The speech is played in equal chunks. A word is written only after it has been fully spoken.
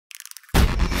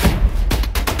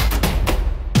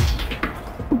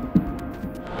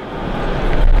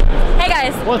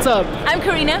What's up? I'm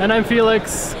Karina. And I'm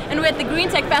Felix. And we're at the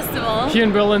Greentech Festival. Here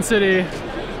in Berlin City.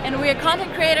 And we're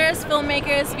content creators,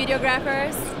 filmmakers,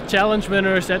 videographers. Challenge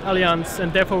winners at Allianz,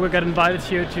 and therefore we got invited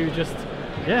here to just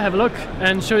have a look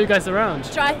and show you guys around.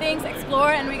 Try things,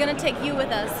 explore, and we're gonna take you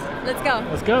with us. Let's go.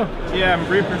 Let's go. Here I'm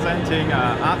representing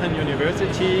Aachen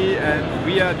University, and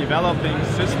we are developing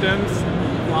systems,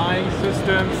 flying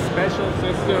systems, special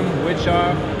systems, which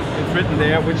are, it's written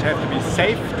there, which have to be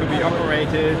safe to be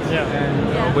operated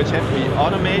and which have to be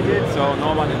automated, so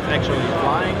no one is actually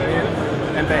flying in,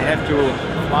 and they have to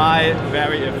fly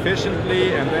very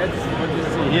efficiently, and that's what you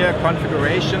see here,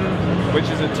 configuration, which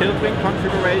is a tilt wing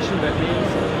configuration. That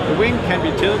means the wing can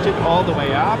be tilted all the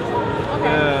way up.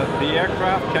 The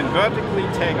aircraft can vertically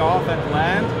take off and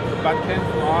land, but can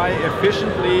fly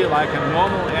efficiently like a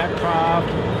normal aircraft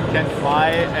can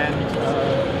fly and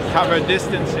cover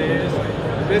distances.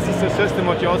 This is the system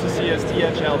what you also see as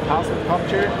DHL parcel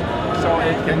copter, so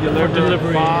it can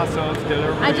deliver parcels,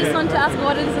 delivery. I just want to ask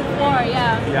what is it for,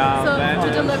 so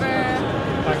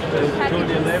to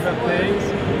deliver things.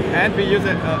 And we use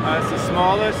it as a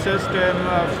smaller system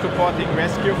supporting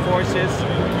rescue forces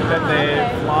that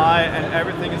they fly, and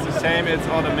everything is the same. It's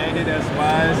automated as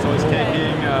well, so it's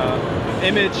taking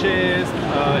images.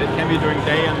 It can be doing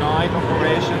day and night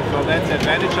operations, so that's the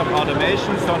advantage of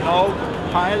automation. So no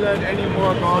pilot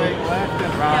anymore going left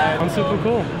and right. I'm super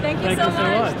cool. Thank you so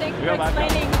much. Thank you for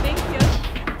explaining.